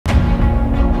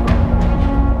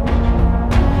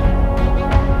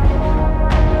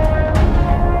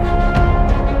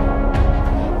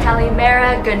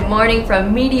Meteora, good morning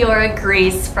from Meteora,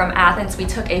 Greece. From Athens, we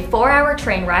took a 4-hour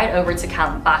train ride over to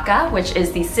Kalambaka, which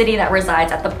is the city that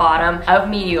resides at the bottom of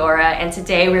Meteora. And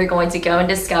today we're going to go and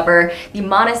discover the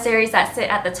monasteries that sit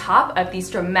at the top of these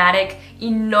dramatic,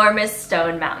 enormous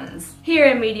stone mountains. Here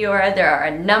in Meteora, there are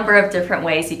a number of different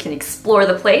ways you can explore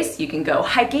the place. You can go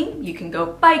hiking, you can go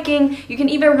biking, you can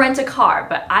even rent a car.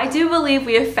 But I do believe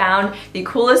we have found the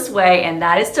coolest way, and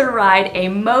that is to ride a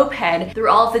moped through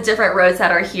all of the different roads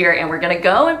that are here. And we're gonna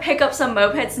go and pick up some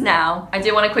mopeds now. I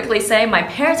do want to quickly say my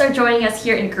parents are joining us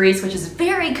here in Greece, which is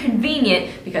very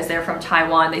convenient because they're from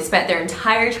Taiwan. They spent their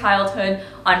entire childhood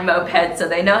on mopeds, so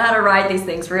they know how to ride these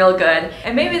things real good.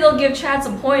 And maybe they'll give Chad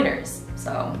some pointers.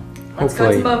 So let's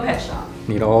go to the moped shop.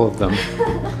 Need all of them.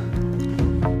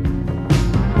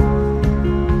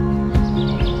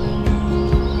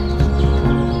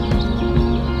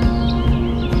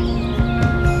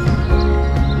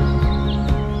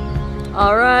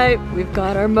 All right, we've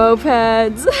got our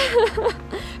mopeds.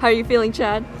 How are you feeling,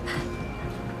 Chad?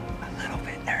 A little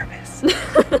bit nervous.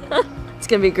 It's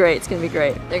gonna be great, it's gonna be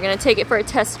great. They're gonna take it for a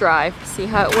test drive, see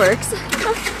how it works.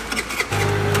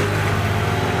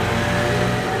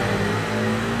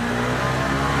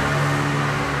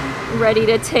 Ready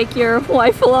to take your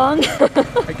wife along?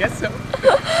 I guess so.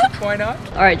 Why not?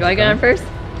 All right, do I go on first?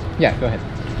 Yeah, go ahead.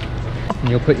 And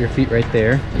you'll put your feet right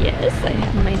there. Yes, I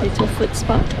have my little foot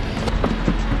spot.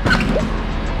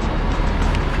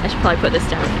 I should probably put this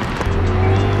down.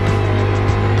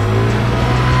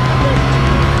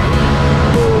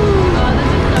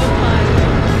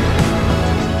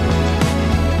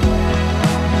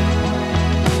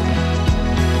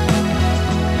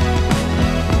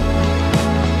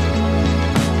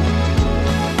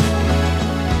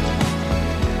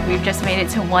 We've just made it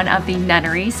to one of the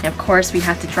nunneries. Of course, we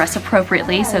have to dress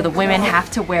appropriately, so the women have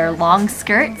to wear long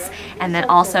skirts, and then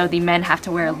also the men have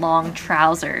to wear long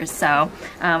trousers. So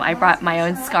I brought my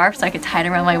own scarf so I could tie it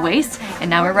around my waist, and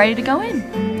now we're ready to go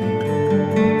in.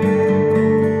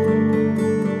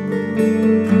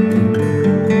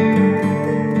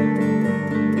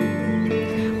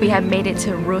 We have made it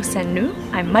to Rosenu.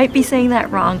 I might be saying that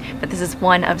wrong, but this is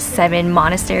one of 7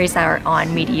 monasteries that are on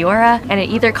Meteora, and it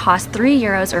either costs 3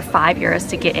 euros or 5 euros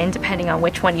to get in, depending on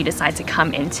which one you decide to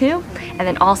come into. And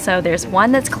then also there's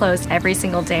one that's closed every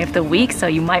single day of the week, so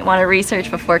you might want to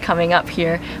research before coming up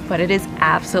here, but it is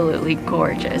absolutely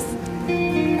gorgeous.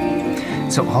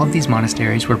 So all of these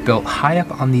monasteries were built high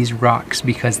up on these rocks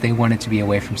because they wanted to be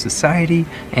away from society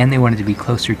and they wanted to be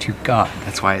closer to God.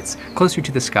 That's why it's closer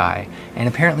to the sky. And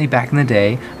apparently back in the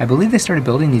day, I believe they started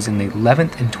building these in the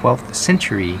 11th and 12th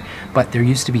century, but there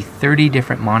used to be 30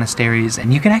 different monasteries,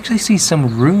 and you can actually see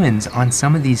some ruins on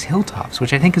some of these hilltops,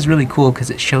 which I think is really cool because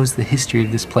it shows the history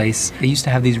of this place. They used to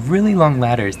have these really long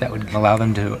ladders that would allow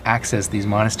them to access these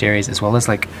monasteries, as well as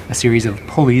like a series of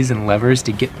pulleys and levers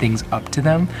to get things up to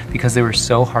them because they were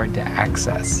so hard to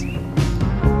access.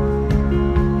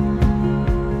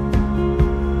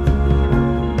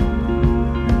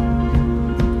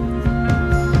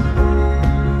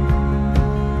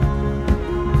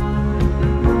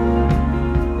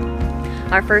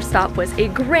 Our first stop was a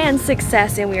grand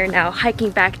success, and we are now hiking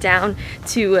back down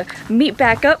to meet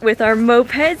back up with our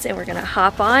mopeds, and we're gonna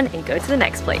hop on and go to the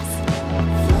next place.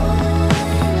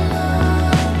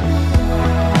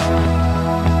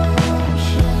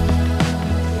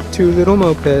 2 little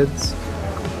mopeds.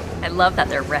 I love that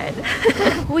they're red.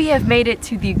 We have made it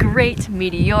to the Great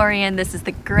Meteorian. This is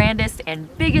the grandest and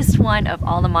biggest one of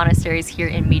all the monasteries here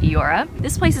in Meteora.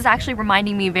 This place is actually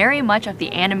reminding me very much of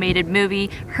the animated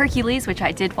movie Hercules, which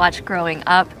I did watch growing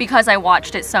up. Because I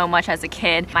watched it so much as a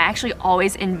kid, I actually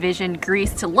always envisioned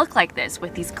Greece to look like this,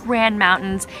 with these grand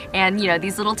mountains and, you know,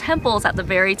 these little temples at the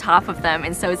very top of them.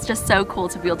 And so it's just so cool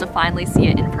to be able to finally see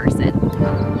it in person.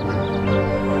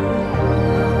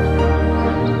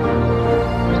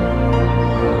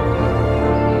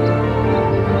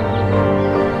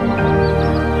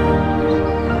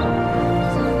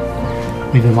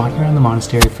 We've been walking around the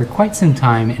monastery for quite some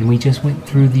time, and we just went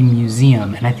through the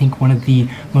museum, and I think one of the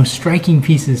most striking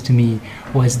pieces to me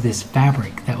was this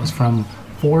fabric that was from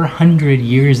 400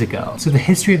 years ago. So the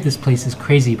history of this place is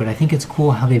crazy, but I think it's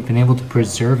cool how they've been able to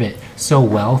preserve it so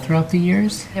well throughout the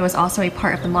years. There was also a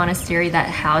part of the monastery that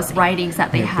housed writings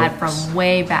that they had from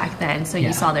way back then. So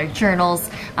you saw their journals,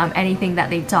 anything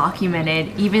that they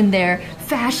documented, even their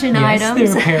fashion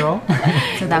items. Their apparel.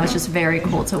 So that was just very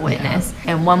cool to witness.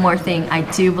 And one more thing, I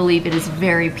do believe it is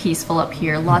very peaceful up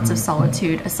here. Lots of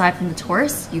solitude. Aside from the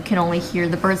tourists, you can only hear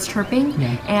the birds chirping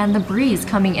and the breeze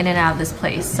coming in and out of this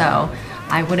place. So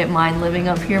I wouldn't mind living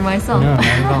up here myself. No, not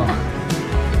at all.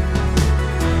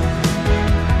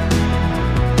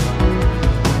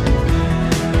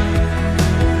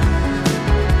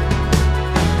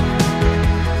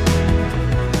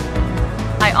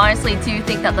 I honestly do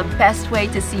think that the best way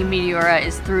to see Meteora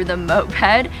is through the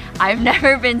moped. I've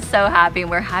never been so happy, and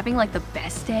we're having like the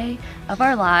best day of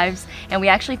our lives. And we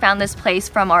actually found this place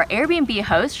from our Airbnb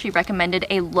host. She recommended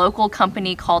a local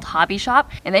company called Hobby Shop,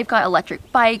 and they've got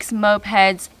electric bikes,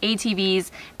 mopeds,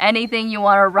 ATVs, anything you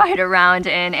want to ride around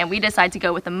in. And we decided to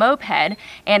go with the moped,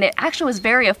 and it actually was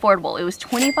very affordable. It was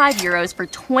 25 euros for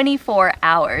 24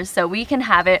 hours, so we can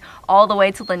have it all the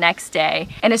way till the next day.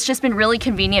 And it's just been really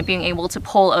convenient being able to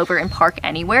pull over and park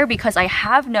anywhere, because I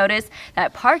have noticed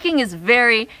that parking is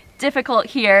very difficult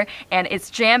here, and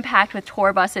it's jam-packed with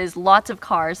tour buses, lots of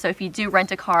cars. So if you do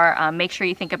rent a car, make sure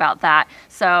you think about that.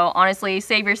 So honestly,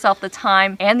 save yourself the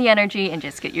time and the energy and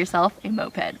just get yourself a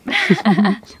moped.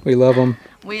 We love them.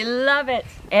 We love it.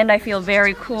 And I feel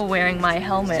very cool wearing my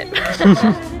helmet.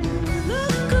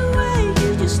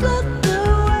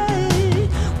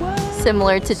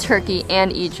 Similar to Turkey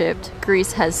and Egypt,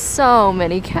 Greece has so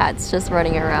many cats just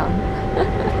running around.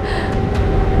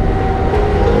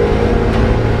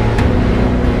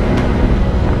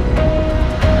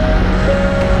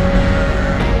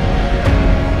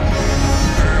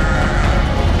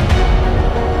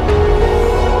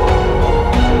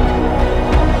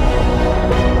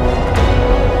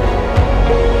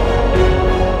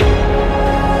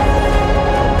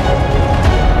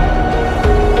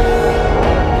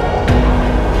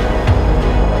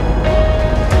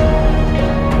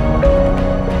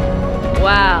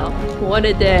 What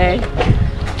a day.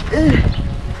 Ugh.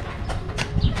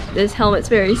 This helmet's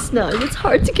very snug. It's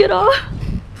hard to get off.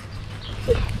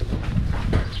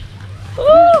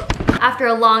 After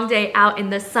a long day out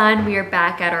in the sun, we are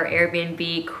back at our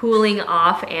Airbnb cooling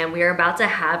off, and we are about to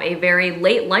have a very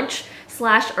late lunch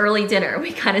 / early dinner.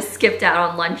 We kind of skipped out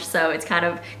on lunch, so it's kind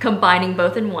of combining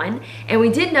both in one. And we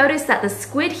did notice that the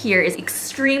squid here is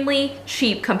extremely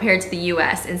cheap compared to the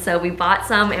US, and so we bought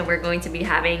some, and we're going to be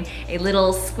having a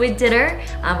little squid dinner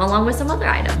along with some other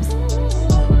items.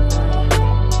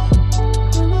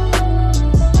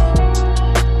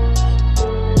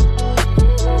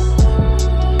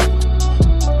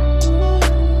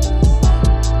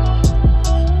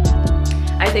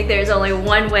 I think there's only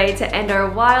one way to end our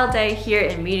wild day here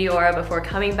in Meteora before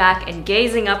coming back and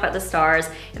gazing up at the stars,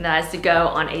 and that is to go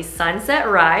on a sunset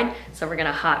ride. So we're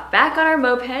gonna hop back on our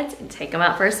mopeds and take them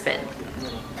out for a spin.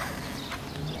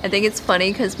 I think it's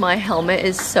funny because my helmet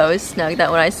is so snug that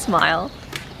when I smile,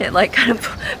 it like kind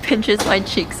of pinches my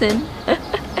cheeks in.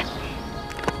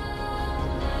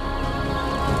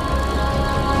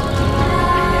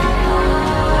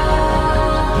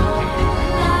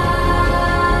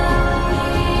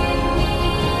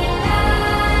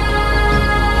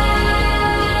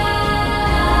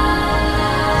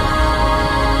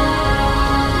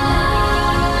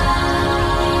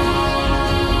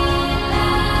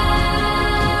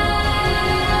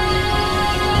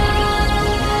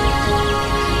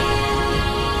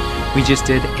 We just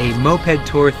did a moped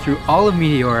tour through all of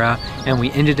Meteora, and we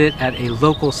ended it at a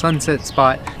local sunset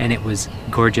spot, and it was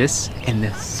gorgeous, and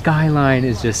the skyline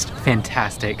is just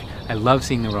fantastic. I love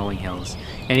seeing the rolling hills.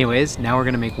 Anyways, now we're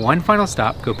gonna make one final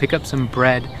stop, go pick up some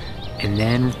bread, and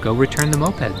then go return the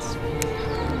mopeds.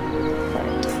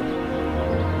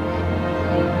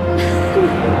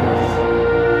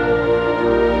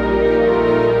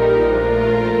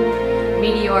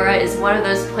 Meteora is one of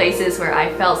those places where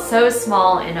I felt so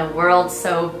small in a world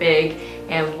so big,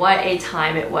 and what a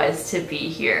time it was to be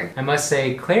here. I must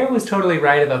say, Claire was totally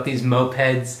right about these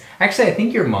mopeds. Actually, I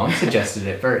think your mom suggested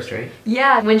it first, right?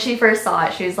 Yeah, when she first saw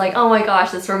it, she was like, oh my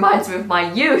gosh, this reminds me of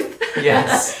my youth.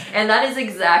 Yes. And that is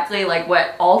exactly like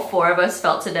what all four of us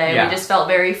felt today. Yeah. We just felt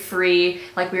very free,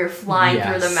 like we were flying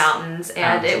through the mountains,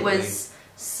 and it was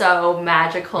so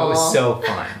magical. It was so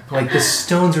fun. Like the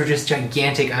stones were just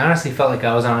gigantic. I honestly felt like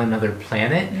I was on another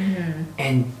planet.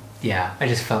 And yeah, I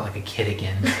just felt like a kid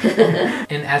again.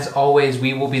 And as always,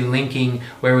 we will be linking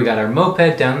where we got our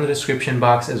moped down in the description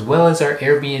box, as well as our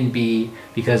Airbnb,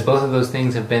 because both of those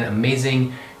things have been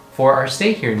amazing for our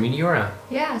stay here in Meteora.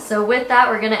 Yeah, so with that,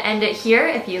 we're gonna end it here.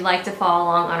 If you'd like to follow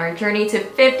along on our journey to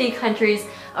 50 countries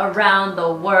around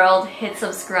the world, hit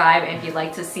subscribe. And if you'd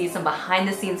like to see some behind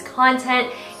the scenes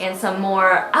content and some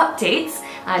more updates,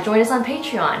 join us on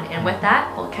Patreon. And with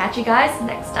that, we'll catch you guys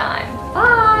next time.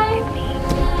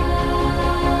 Bye!